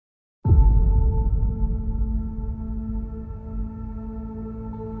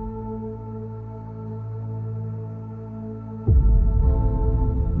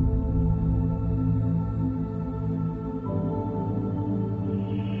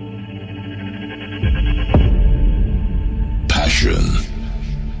passion,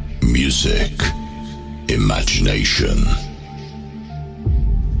 music, imagination.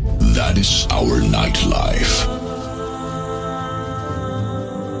 That is our nightlife.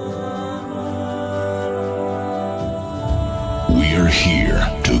 We are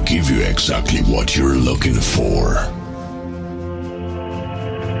here to give you exactly what you're looking for.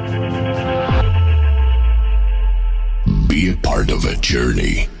 Be a part of a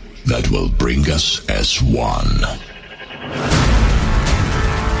journey that will bring us as one.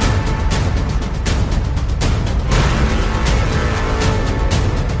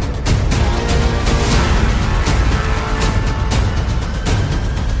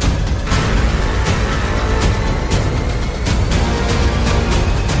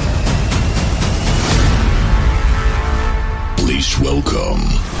 Please welcome.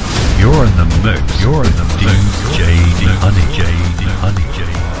 You're in the mix. You're in the mix. Djane, honey, Djane, honey,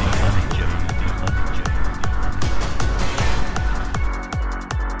 Djane.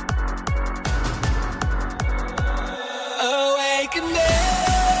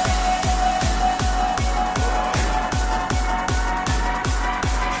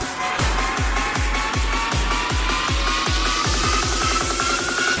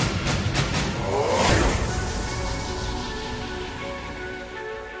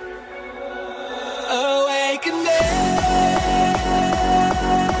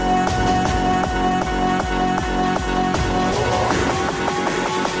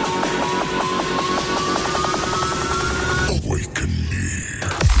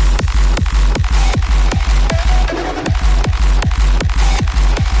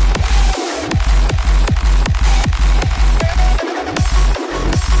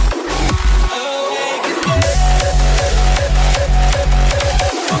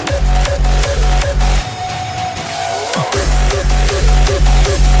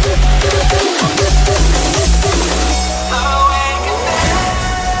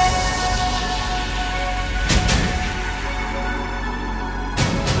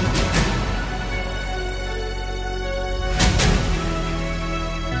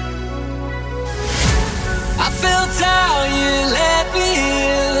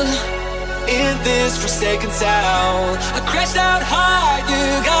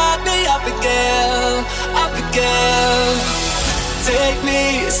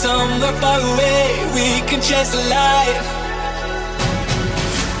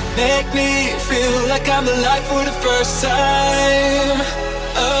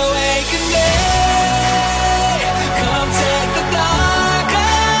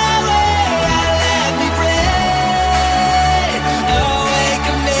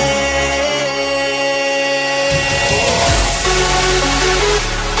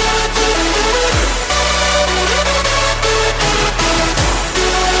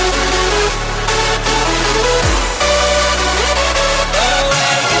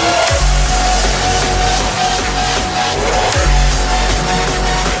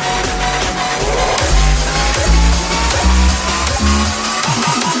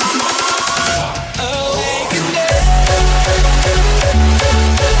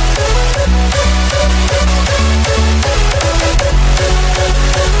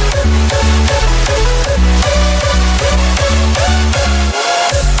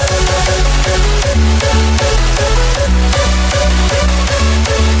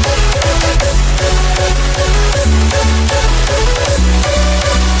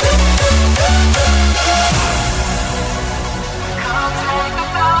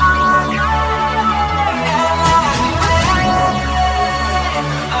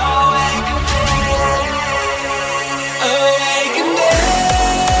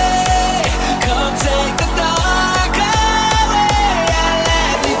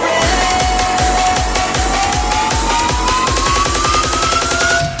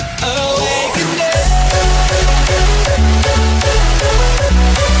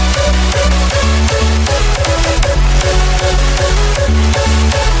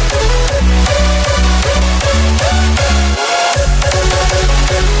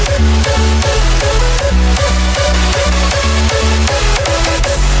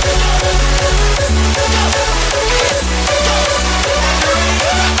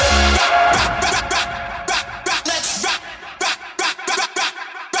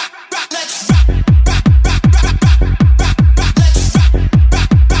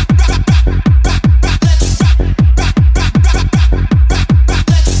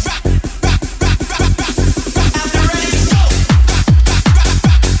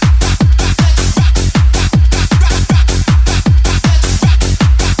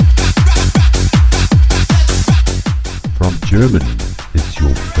 Germany, it's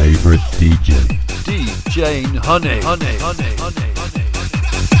your favorite DJ. Djane Honey.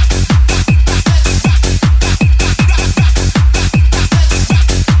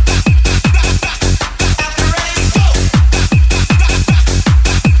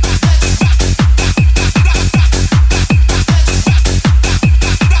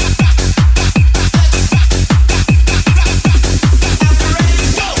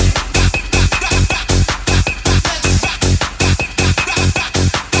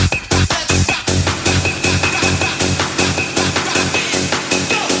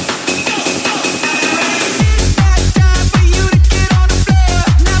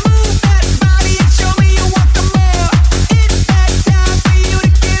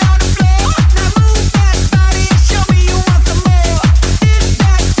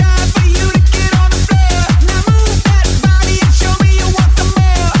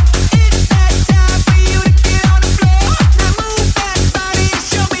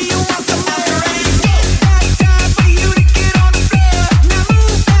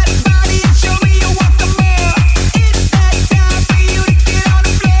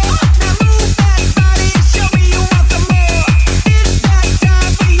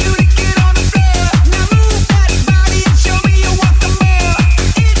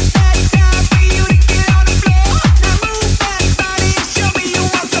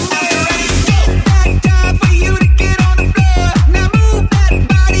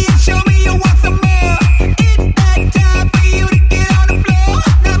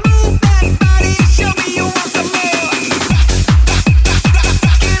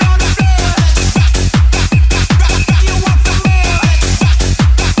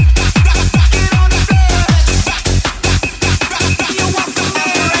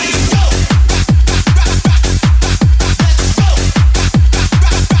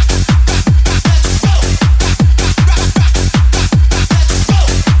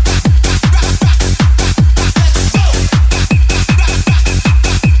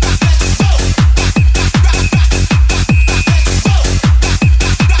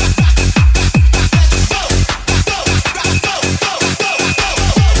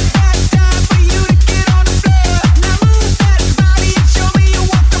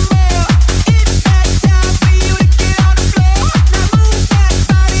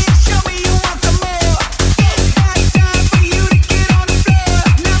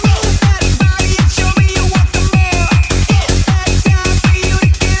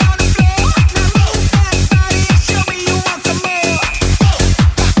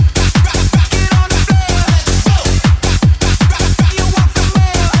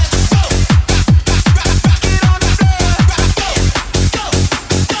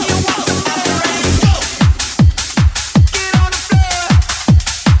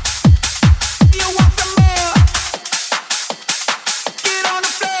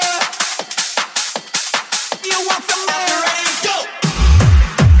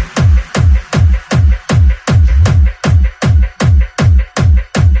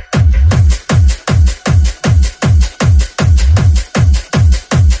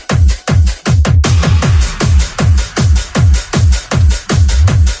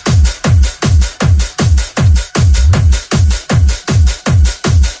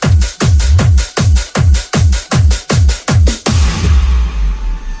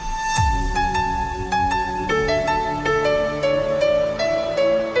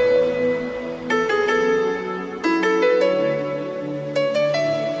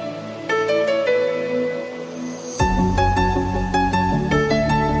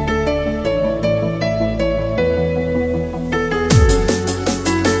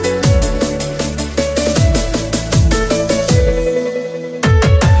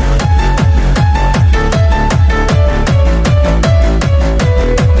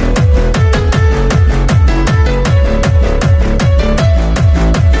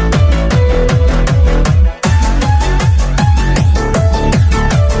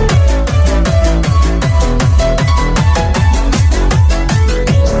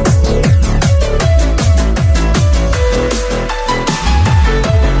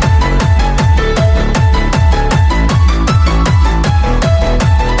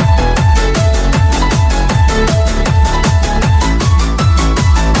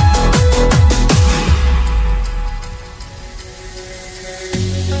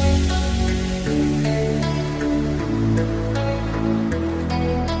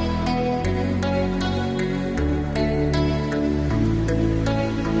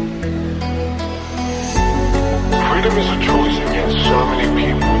 Freedom is a choice, and yet so many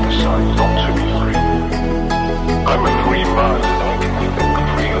people decide not to be free. I'm a free man, and I can think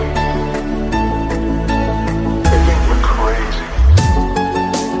freely. They think we're crazy.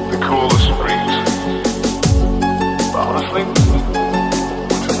 They call us freaks.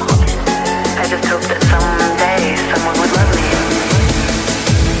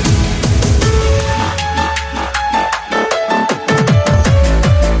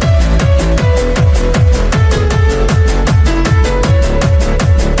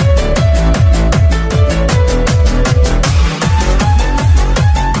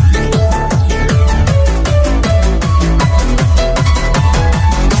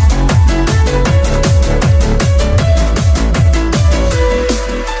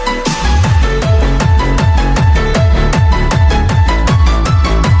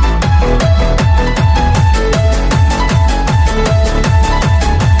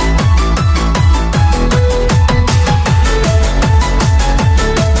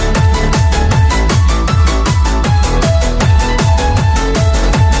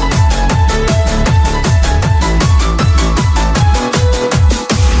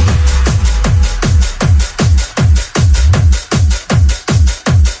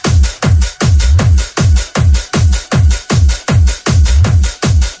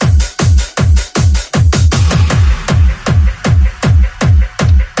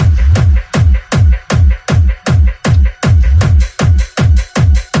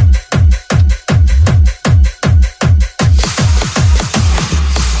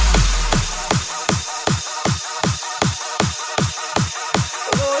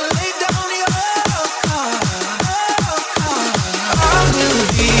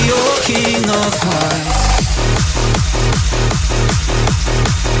 of hearts.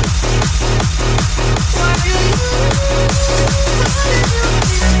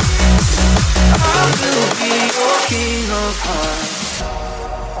 I will be your king of hearts.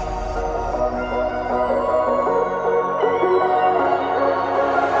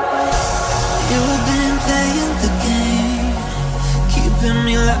 You've been playing the game, keeping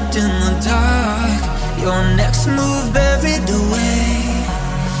me locked in the dark. Your next move buried away.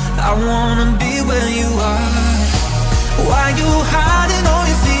 I wanna be where you are. Why you hiding all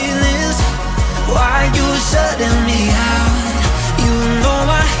your feelings? Why you shutting me out? You know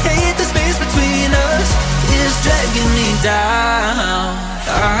I hate the space between us. It's dragging me down.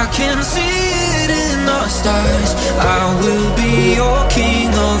 I can see it in the stars. I will be your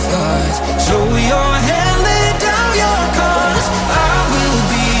king of hearts. Show your hand, lay down your cards. I will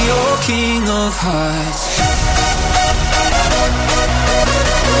be your king of hearts.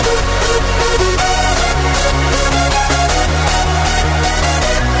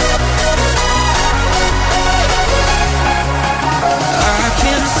 I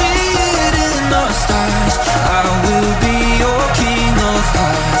can see it in the stars. I will be your king of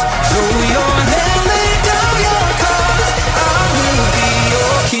hearts. Show your hand, lay down your cards. I will be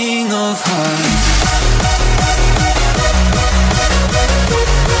your king of hearts.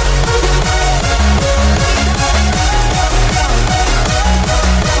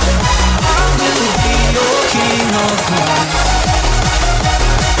 I will be your king of hearts.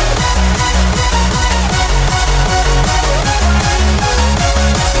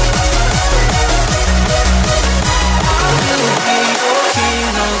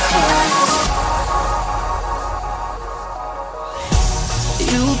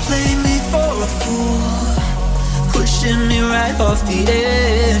 You play me for a fool, pushing me right off the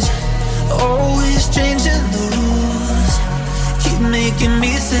edge. Always changing the rules, keep making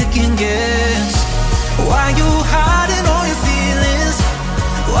me second guess. Why you hiding all your feelings?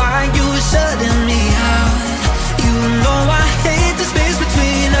 Why you shutting me out? You know I hate the space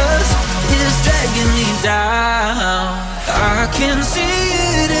between us. It's dragging me down. I can see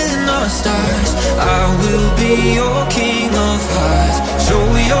it in the stars. I will be your king of hearts. Show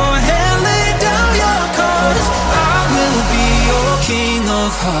your hand, lay down your cards. I will be your king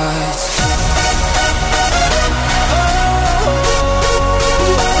of hearts.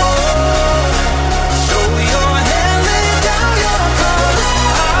 Show your hand, lay down your cards.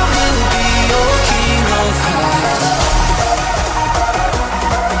 I will be your king of hearts.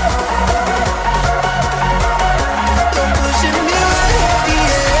 You're pushing me right off the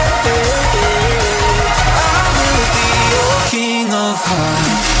edge. I will be your king of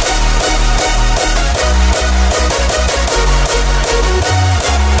hearts.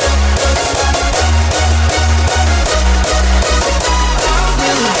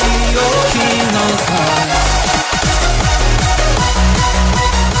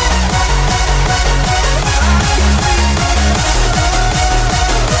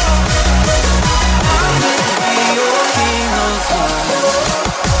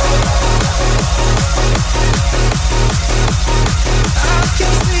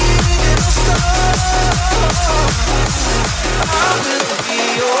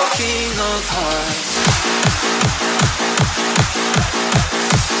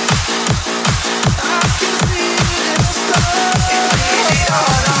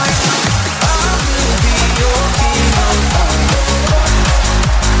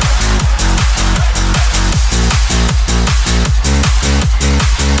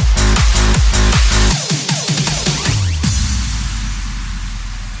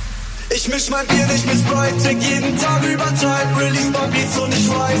 Ich misch mein Bier nicht mit Sprite, trink jeden Tag übertreib. Release my Beats und ich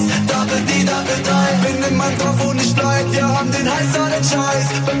weiß, Double D, Double Die. Bin in meinem Dorf und ich bleib, wir haben den heißeren Scheiß.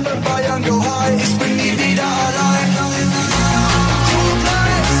 Bayern go high, ich bin nie wieder allein. Du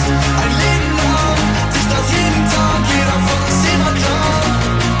bleibst ein Leben lang, sich das jeden Tag, jeder von uns immer klar.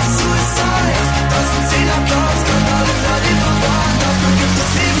 Suicide, das sind 10 Applaus, kann alle klar den Verfahren, dafür gibt es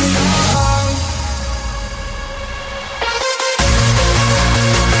lebenslang.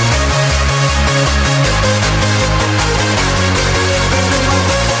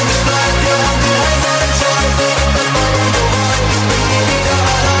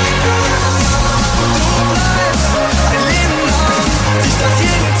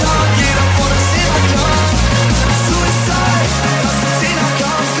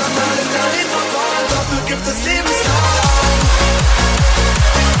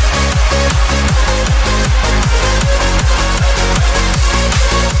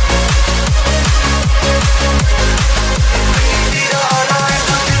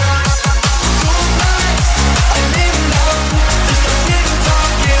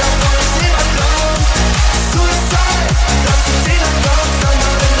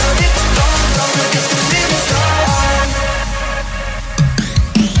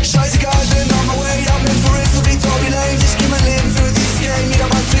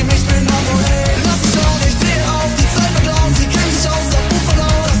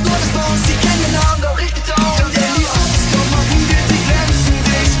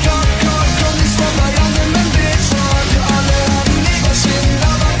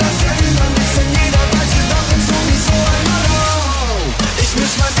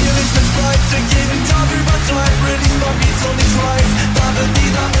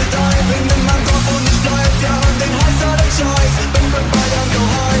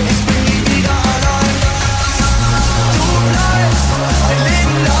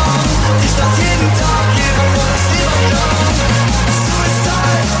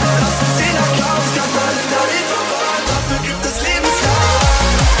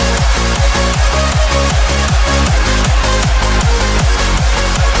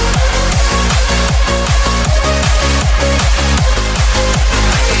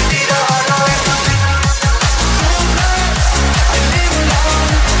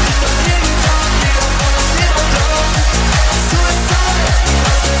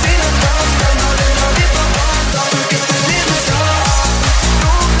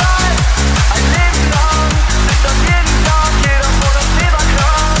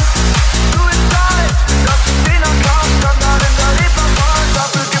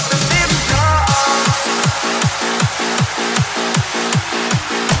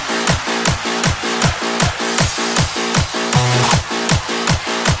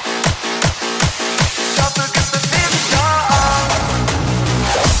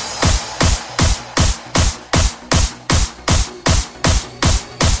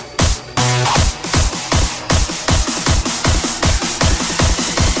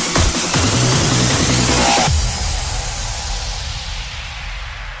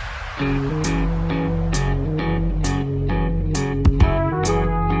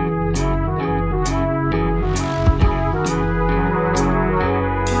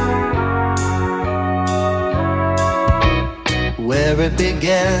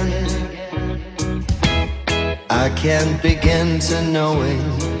 again. I can't begin to know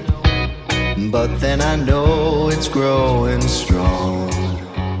it, but then I know it's growing strong.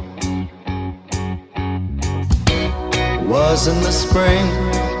 It was in the spring,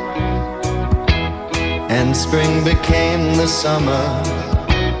 and spring became the summer.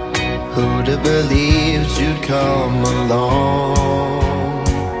 Who'd have believed you'd come along?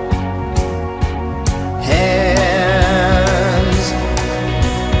 Hands,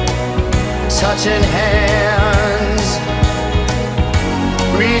 touching hands,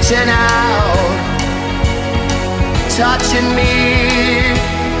 reaching out, touching me,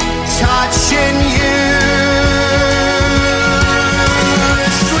 touching you.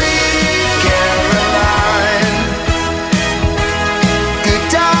 Sweet Caroline, good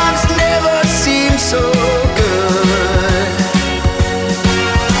times never seem so good.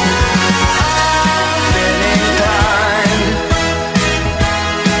 I've been inclined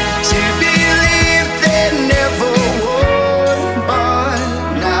to believe they never would, but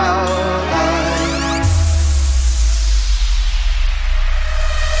now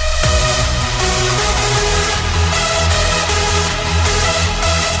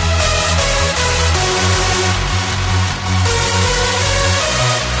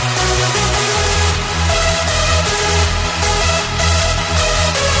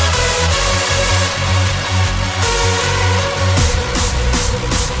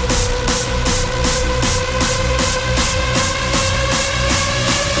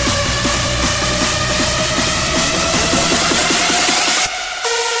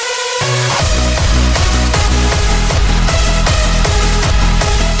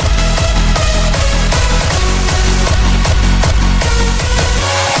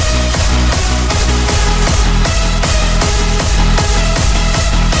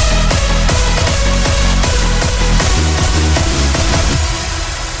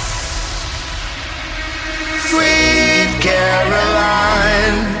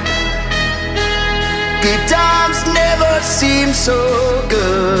good times never seem so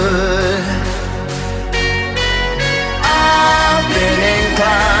good. I've been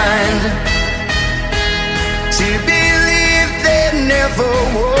inclined to believe they never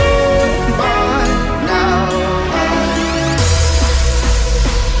would, but now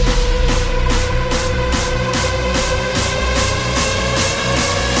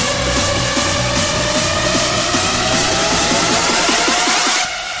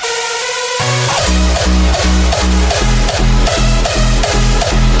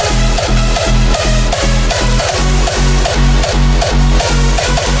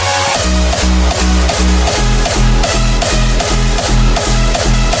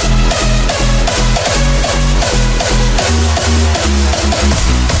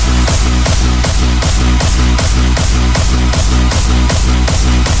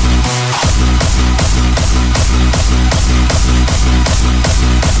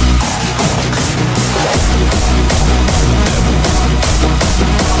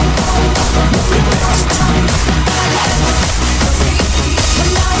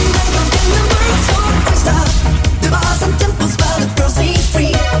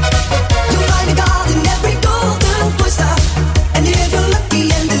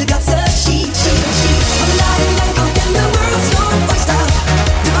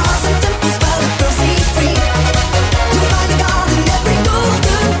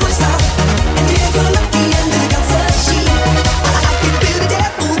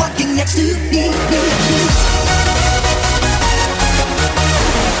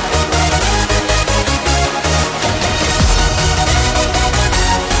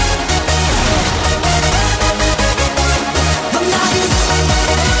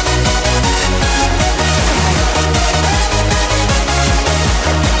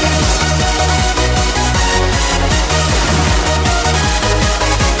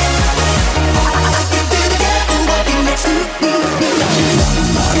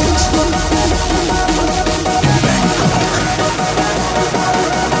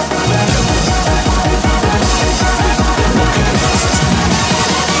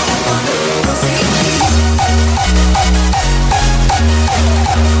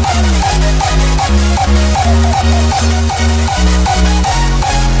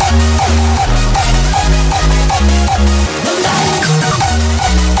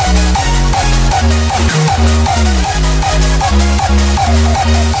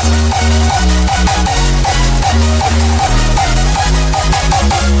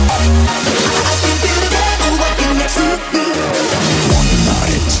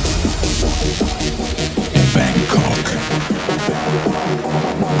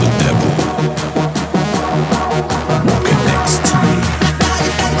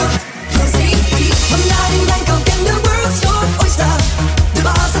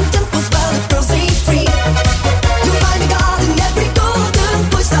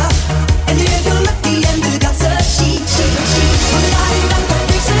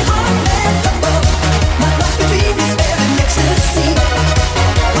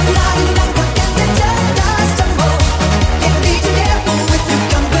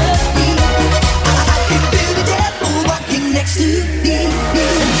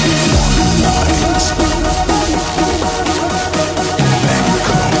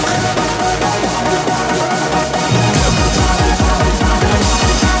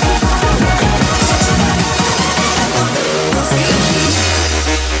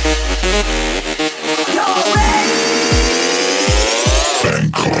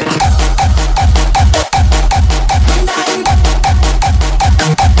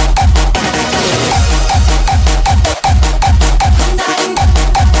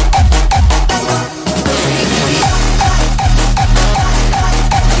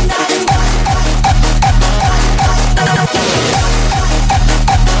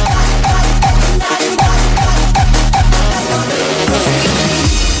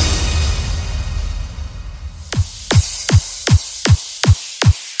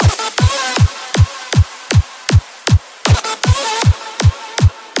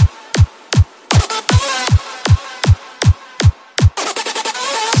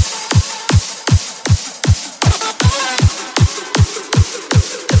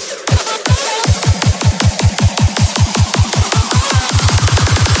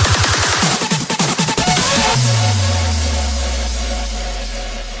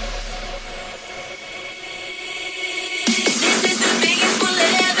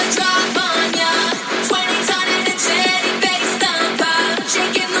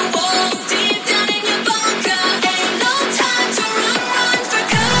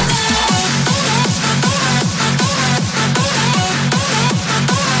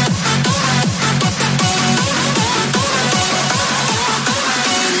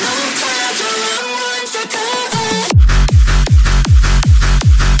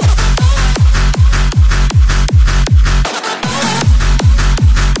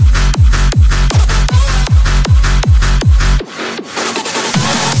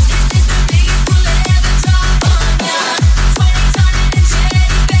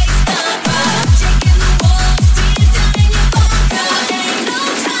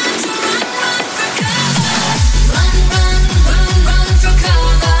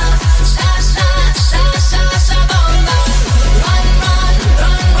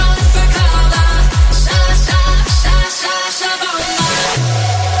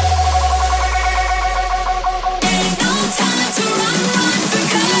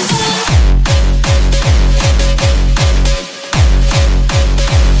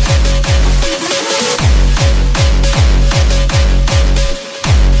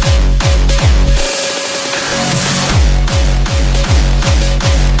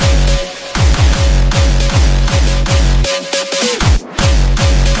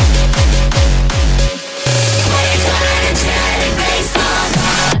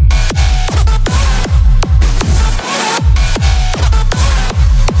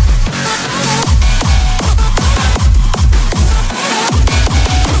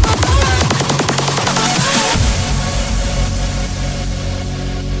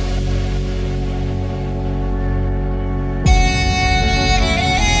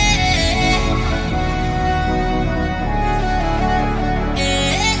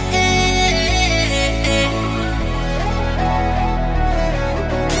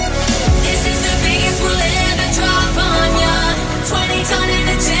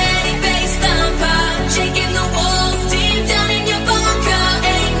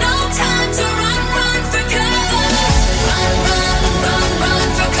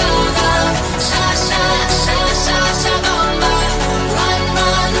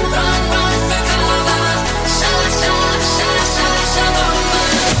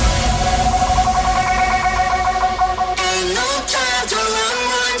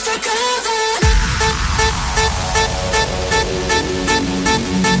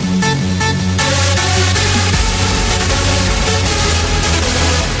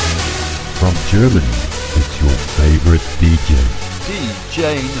Germany, it's your favorite DJ.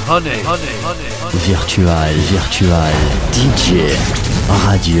 Djane Honey. Virtual DJ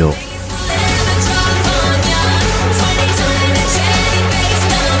Radio.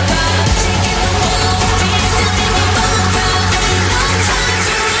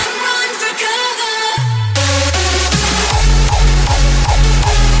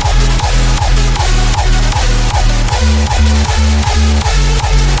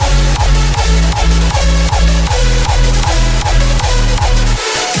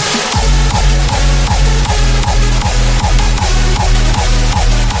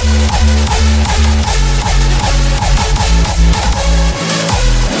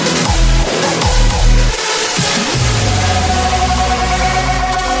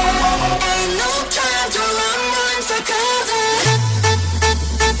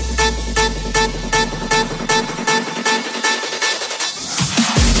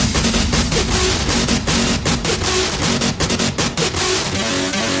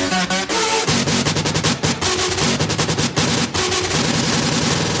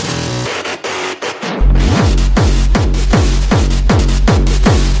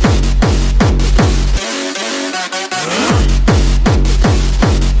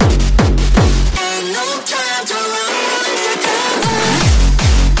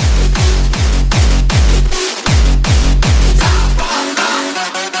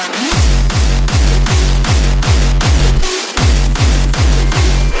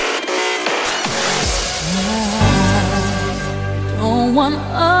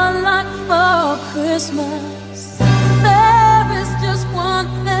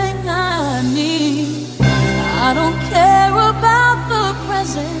 Don't care about the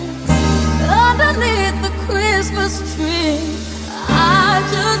present.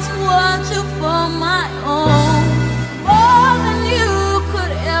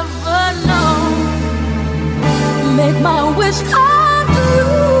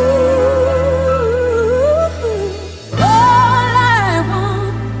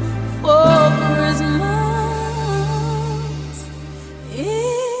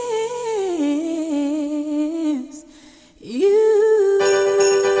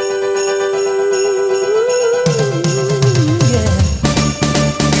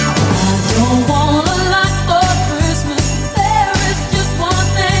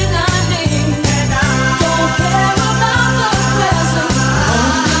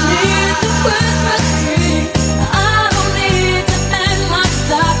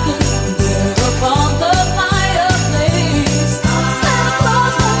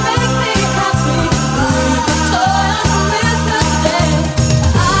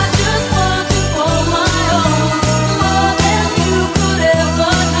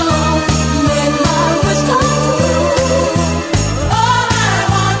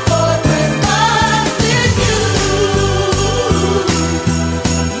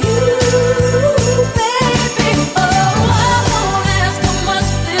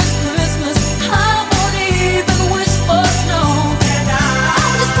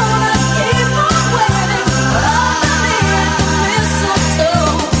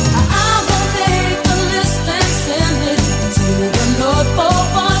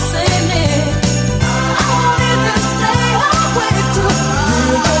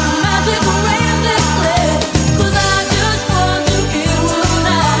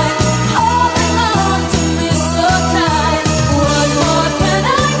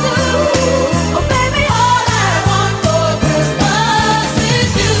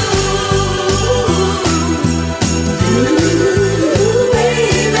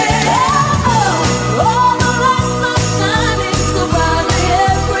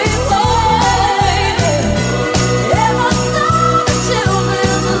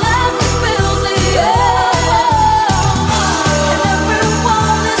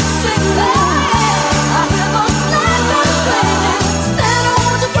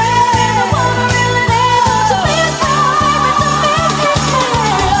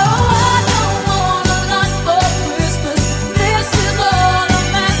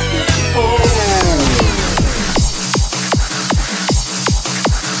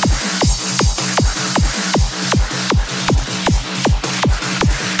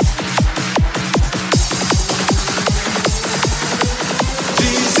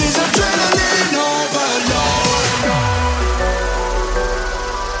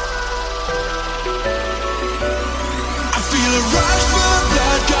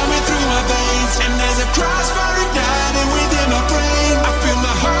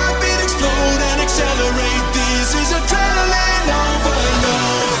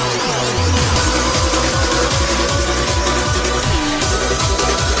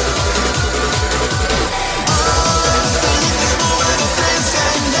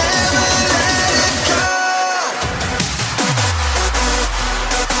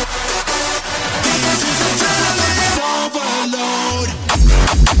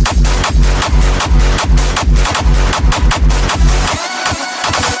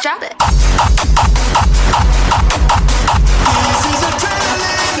 Drop it. This is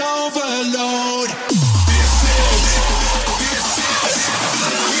adrenaline overload.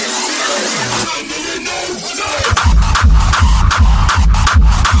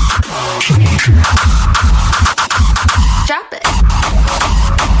 Drop it.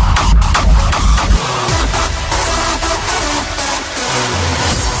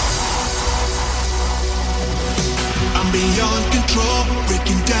 I'm beyond control,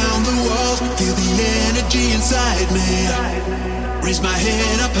 breaking down the walls, feel the energy inside me. Raise my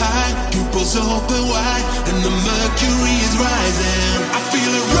head up high, pupils open wide, and the mercury is rising. I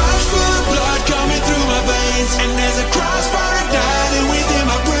feel a rush full of blood coming through my veins, and there's a crossfire igniting within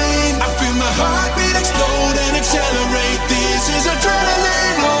my brain. I feel my heartbeat explode and accelerate. This is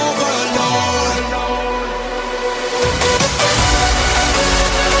adrenaline overload.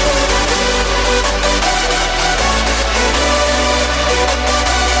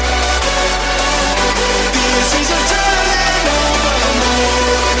 This is adrenaline overload.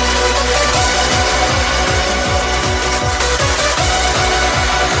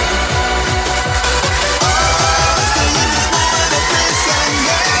 Stay in this moment of bliss and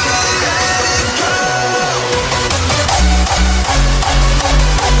never let it go.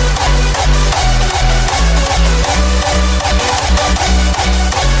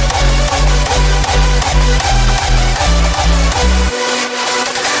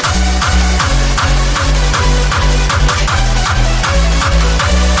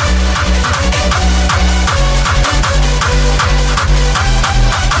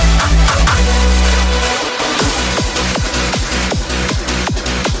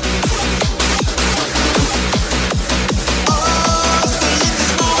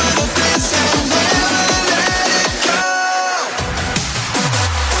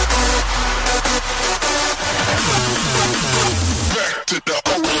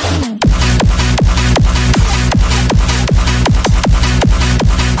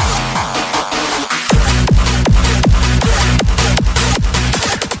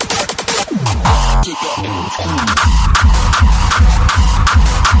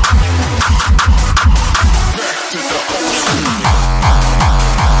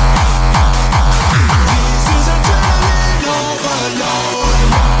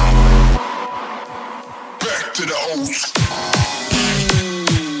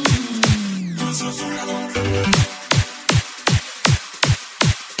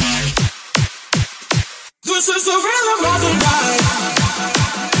 This is the rhythm of the night.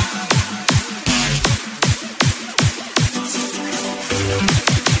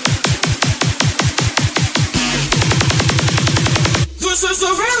 This is the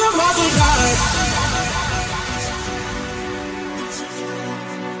rhythm of the night.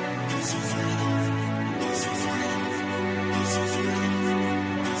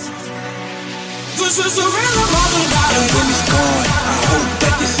 This is the rhythm of the night. And when it's gone, I hope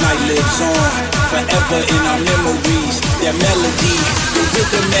that this night lives on forever in our memories. Their melody, the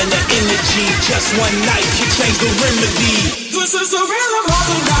rhythm and the energy. Just one night can change the remedy. This is the rhythm of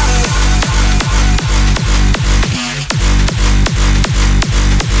the night.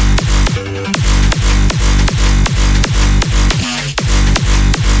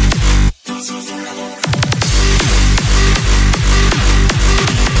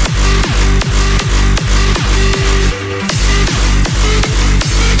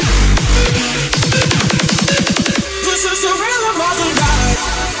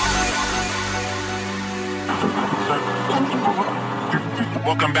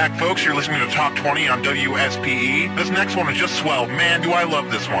 Welcome back, folks. You're listening to Top 20 on WSPE. This next one is just swell. Man, do I love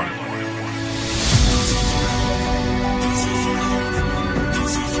this one.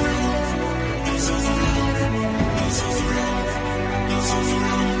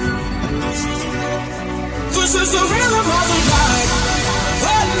 This is the rhythm of the night.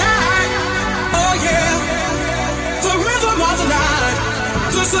 Oh, night. Oh, yeah. The rhythm of the night.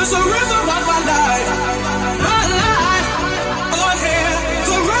 This is the rhythm of my life. My life. Oh, yeah.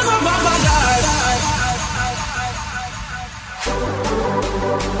 The rhythm of my life.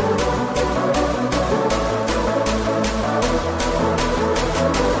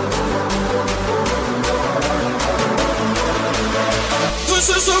 This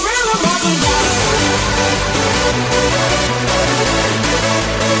is the rhythm of the night.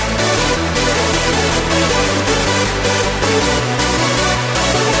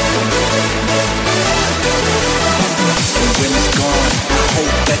 And when it's gone, I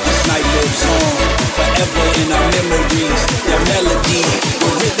hope that this night lives on forever in our memories. Their melody, the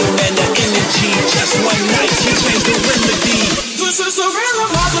rhythm and the energy. Just one night can change the remedy. This is the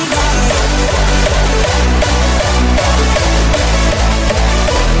rhythm of the night.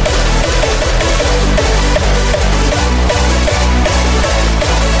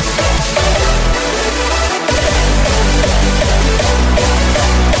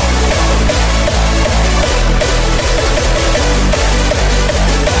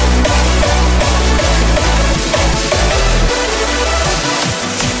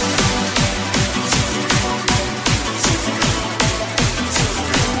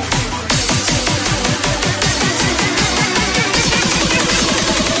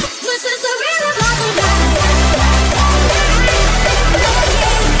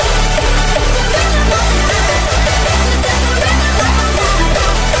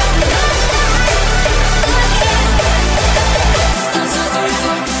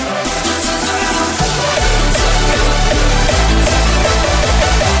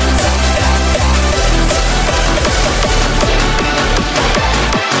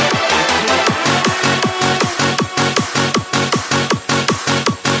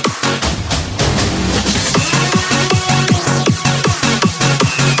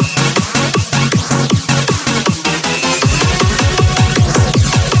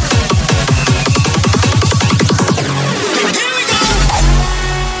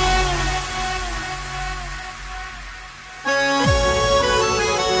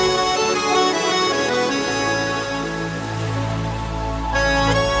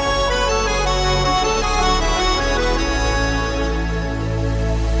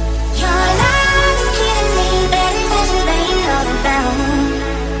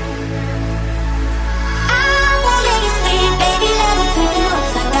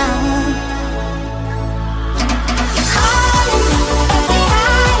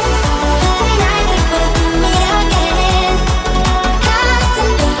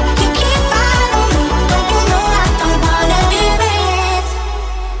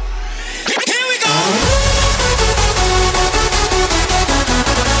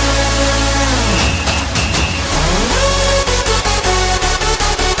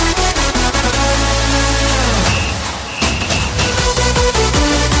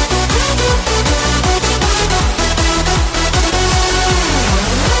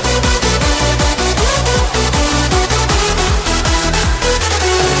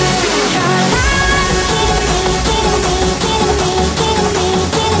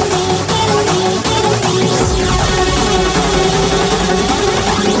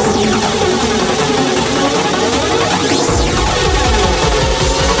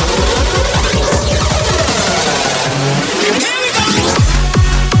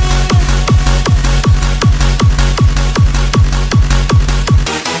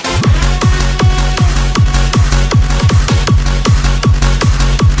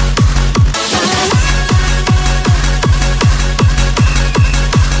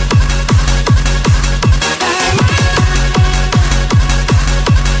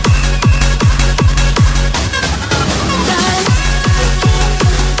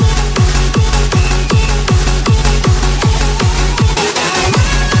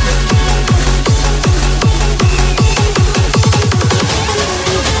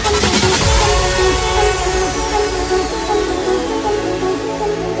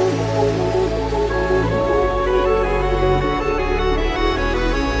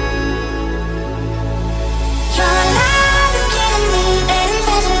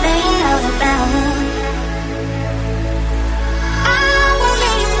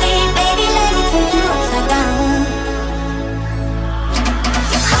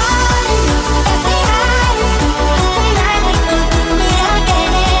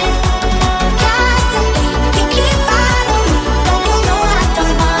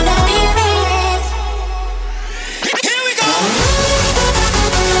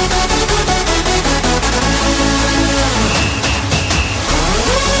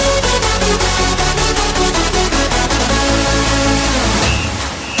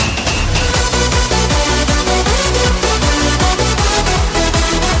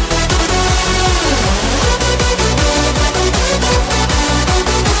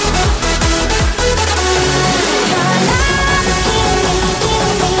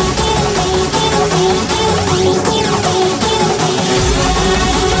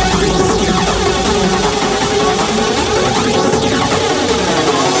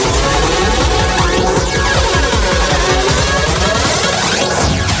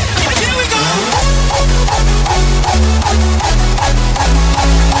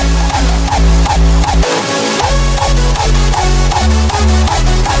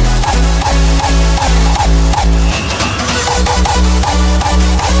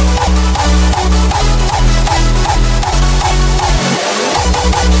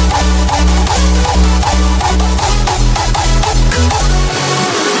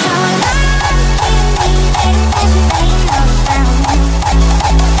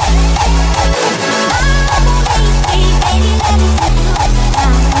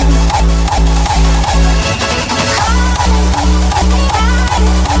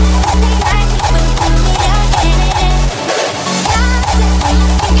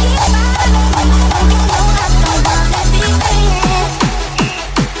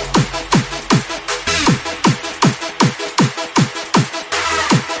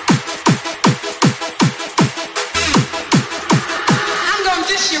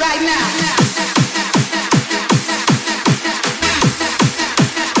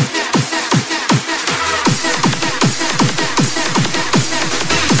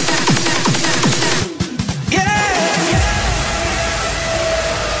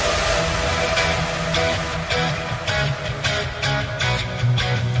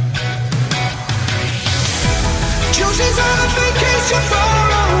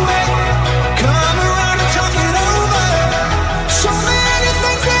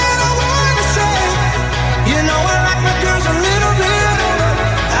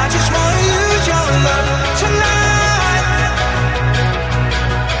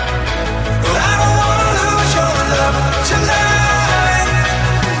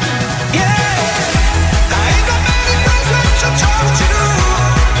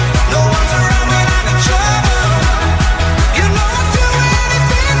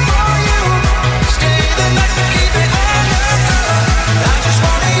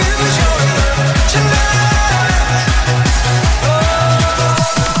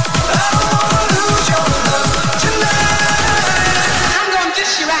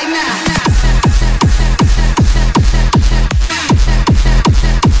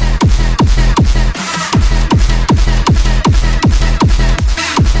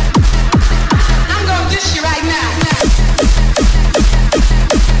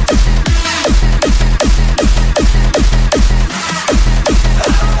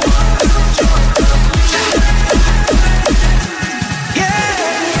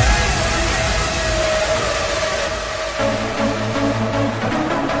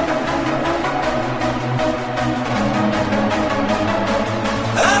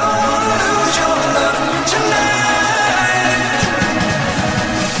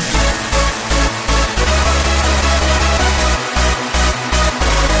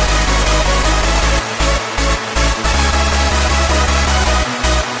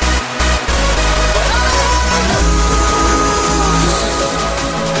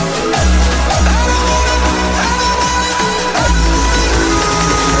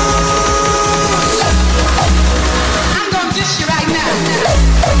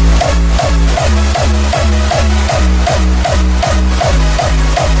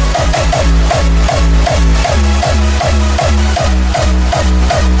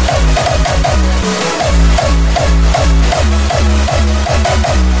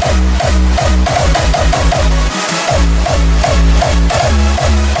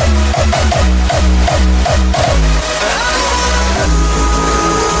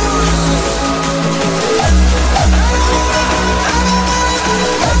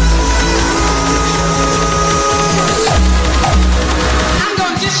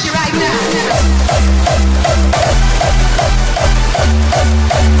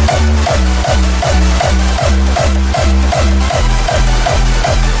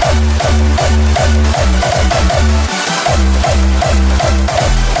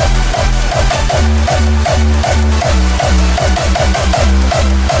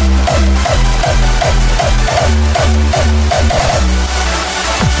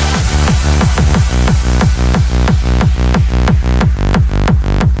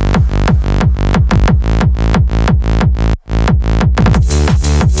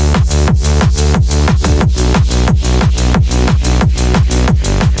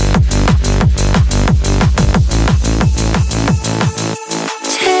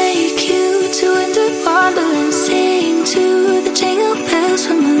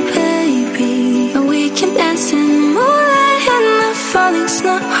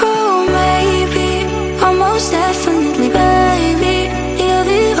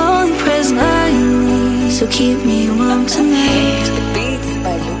 keep me warm tonight.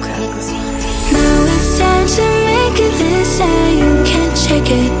 Now it's time to make a list and you can't check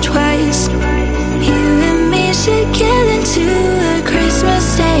it twice. You and me should get into a Christmas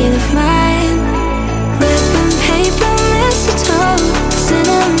state of mind. Ribbon, paper, mistletoe,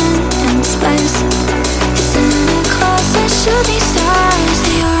 cinnamon and spice. Santa Claus and shooting stars,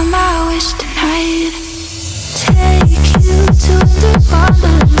 they are my wish tonight. Take you to the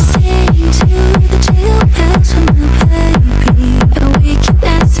wonderland, sing to the jingle bells from the baby. And we can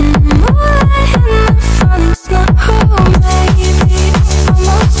dance in the moonlight and the falling snow, baby.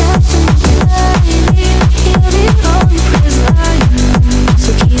 Almost definitely, baby. You're the only present I know.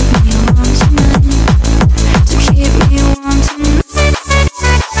 So keep me warm tonight. So keep me warm tonight.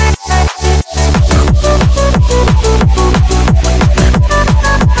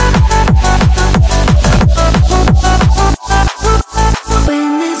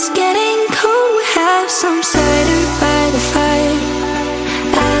 When it's getting cold, we have some cider by the fire.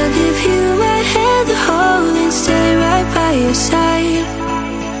 I'll give you my hand to hold and stay right by your side.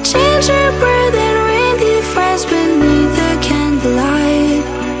 Gingerbread and reindeer friends beneath the candlelight.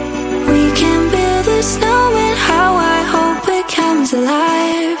 We can build a snowman, how I hope it comes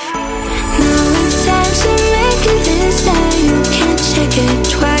alive. Now it's time to make a list and you can't check it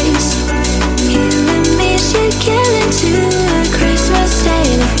twice. You and me should get into a Christmas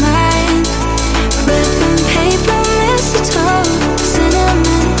state of mind. Ribbon, paper, mistletoe,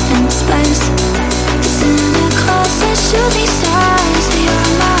 cinnamon and spice. Santa Claus and shooting stars, they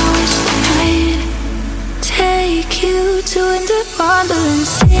are my wish tonight. Take you to winter wonderland,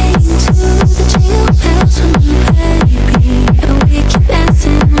 sing to the jingle bells from the baby. And we can dance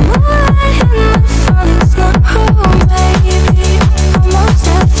in the moonlight and the falling snow, baby. Almost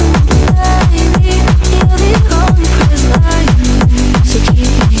at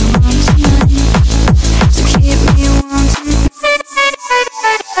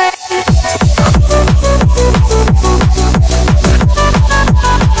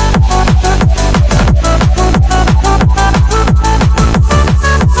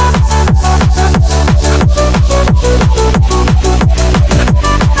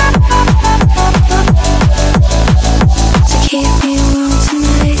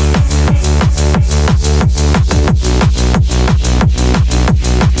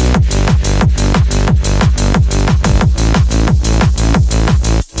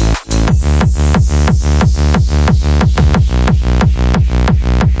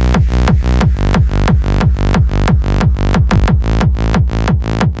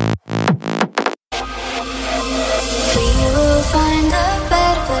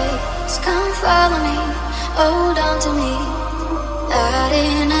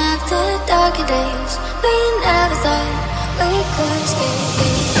darker days we never thought we could escape.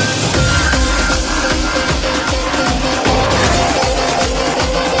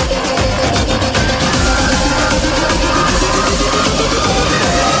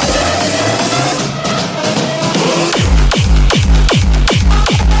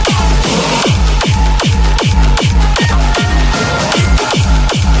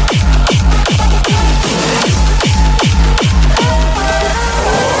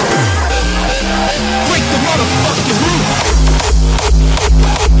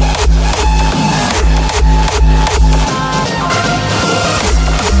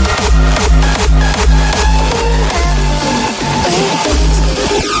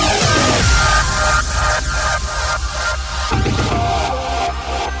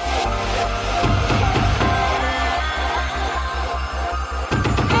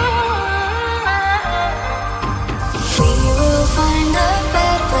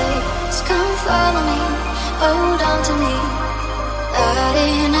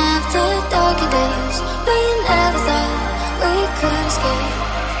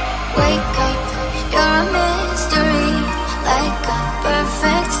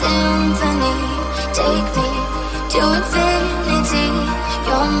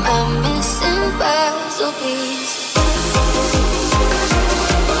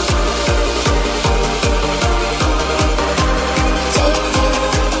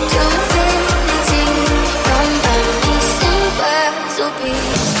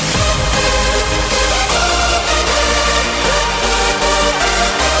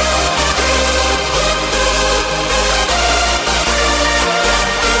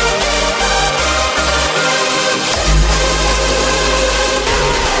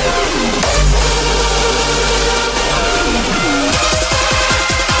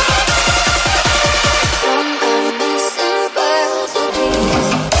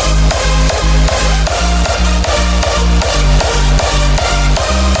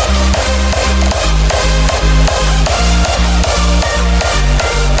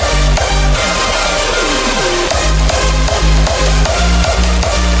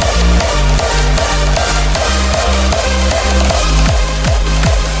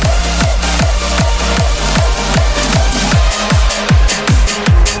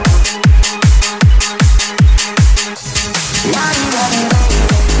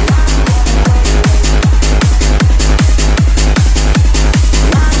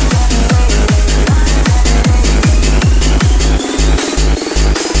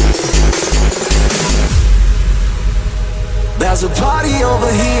 There's a party over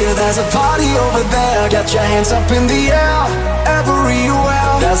here, there's a party over there. Get your hands up in the air,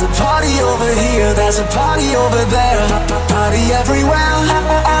 everywhere. There's a party over here, there's a party over there. Party everywhere,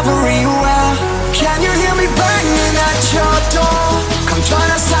 everywhere. Can you hear me banging at your door? Come join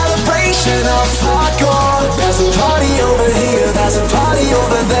a celebration of hardcore. There's a party over here, there's a party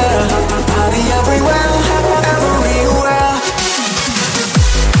over there. Party everywhere, everywhere.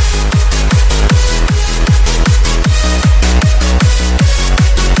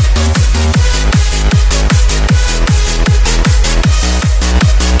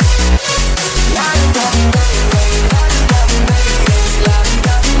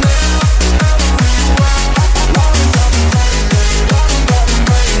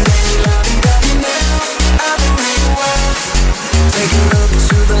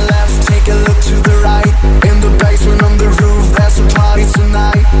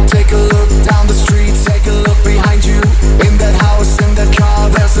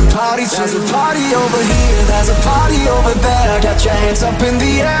 There's a party over here, there's a party over there. Get your hands up in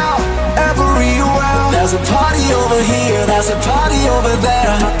the air, everywhere. There's a party over here, there's a party over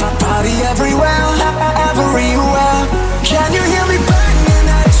there. Party everywhere, everywhere. Can you hear me banging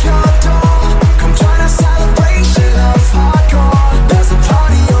at your door? Come join a celebration of hardcore. There's a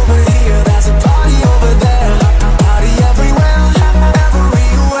party over here, there's a party over there. Party everywhere,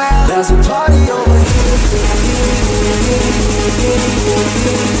 everywhere. There's a party over here.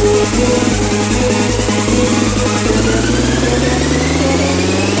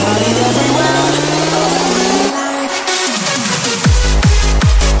 Party everywhere.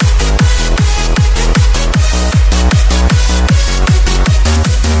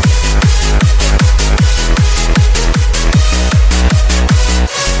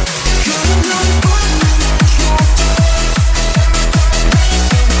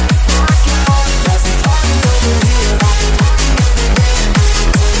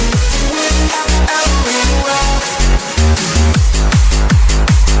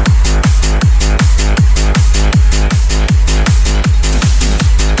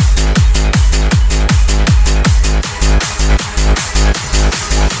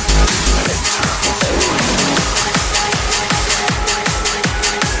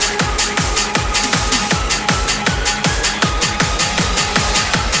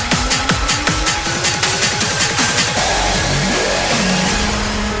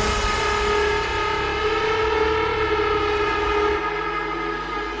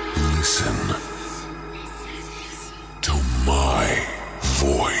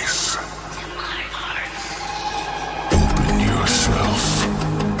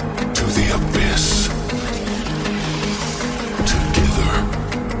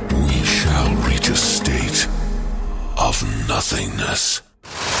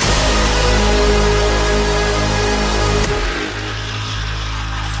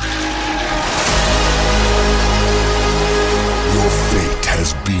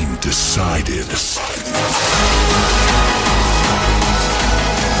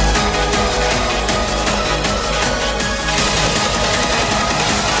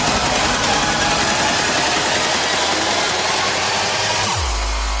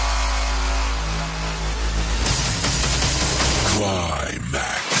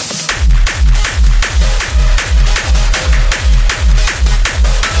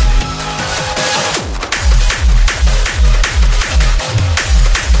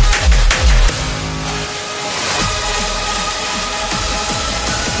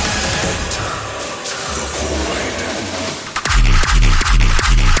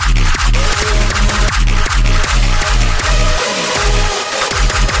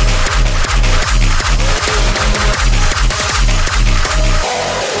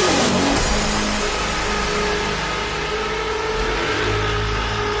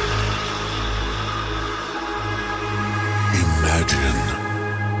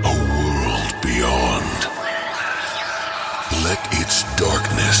 this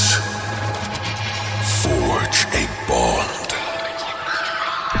darkness. Forge a bond.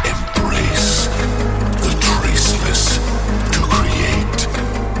 Embrace the traceless to create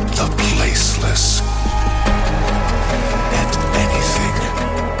the placeless. And anything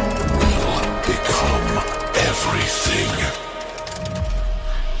will become everything.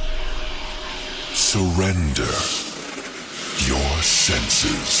 Surrender your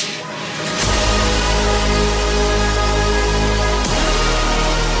senses.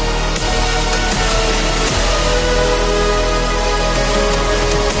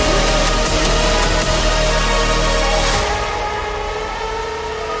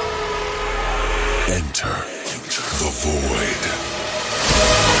 Enter the void.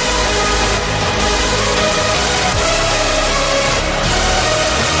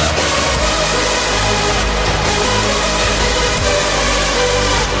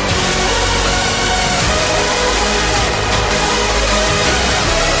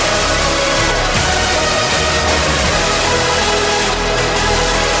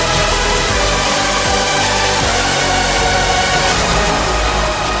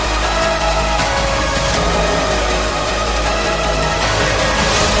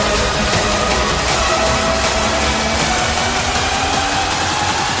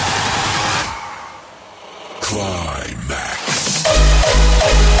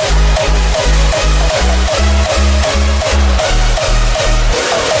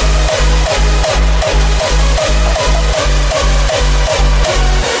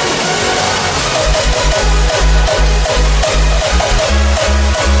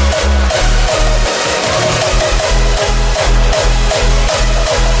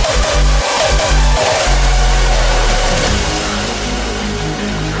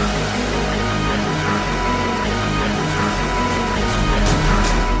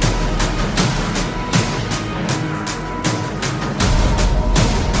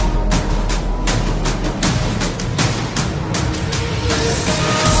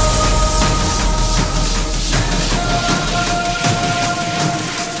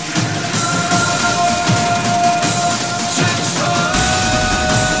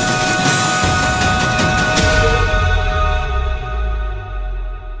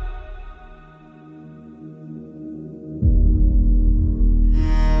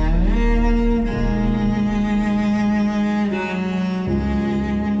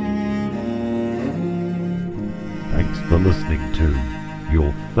 Listening to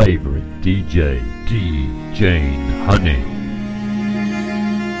your favorite DJ, Djane Honey.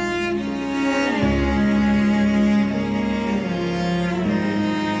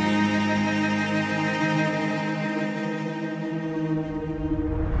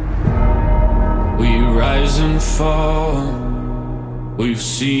 We rise and fall, we've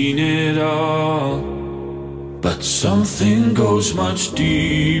seen it all, but something goes much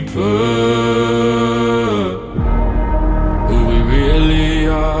deeper. Really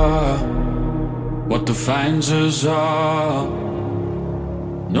are what defines us all.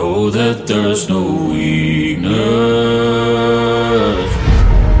 Know that there's no weakness.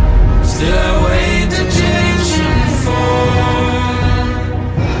 Still I wait to change and form,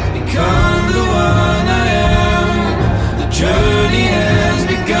 become the one I am. The journey has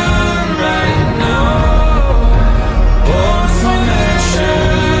begun right now. Born from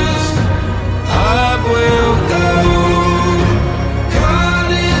ashes, up will go.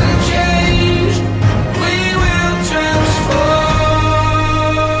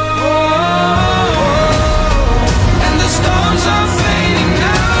 Storms are fading.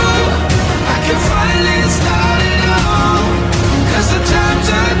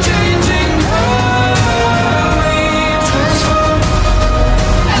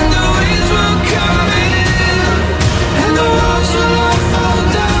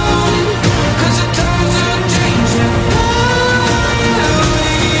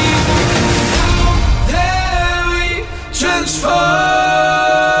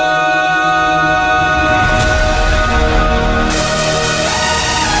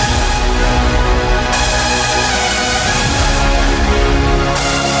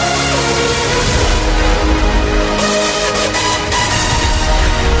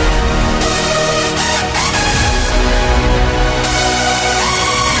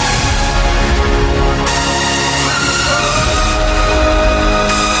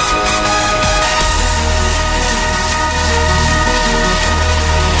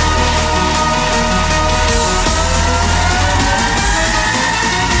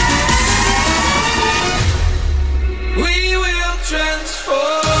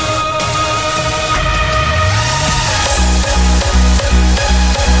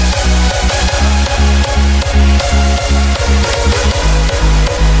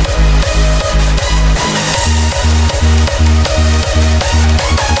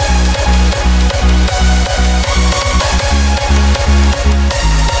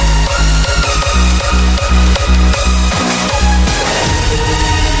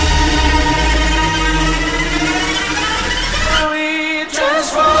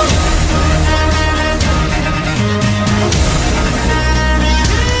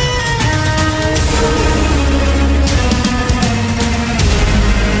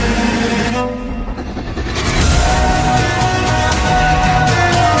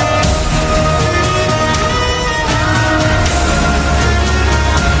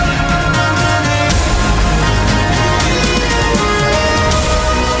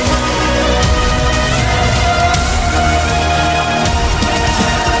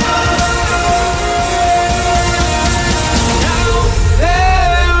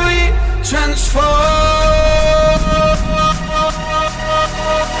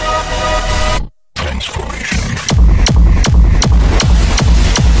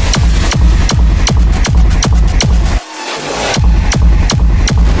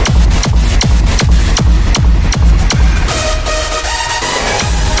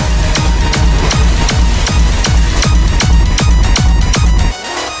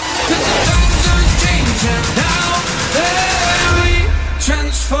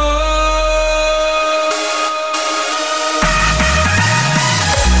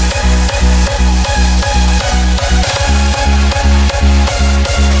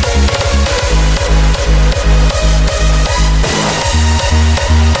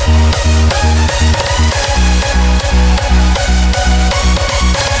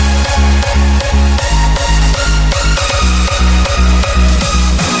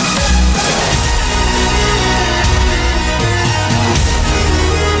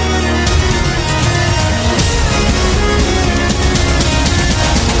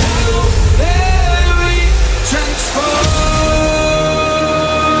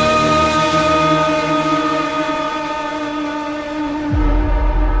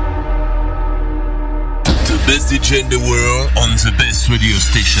 best radio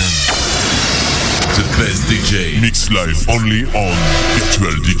station. The best DJ. Mix live only on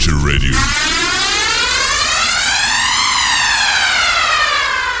VirtualDJ Radio.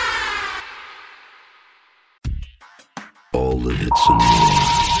 All the hits and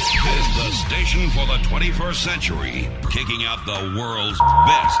more. This is the station for the 21st century, kicking out the world's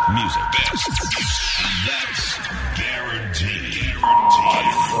best music. That's guaranteed.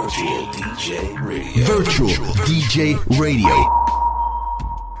 On Virtual DJ Radio. Virtual DJ Radio.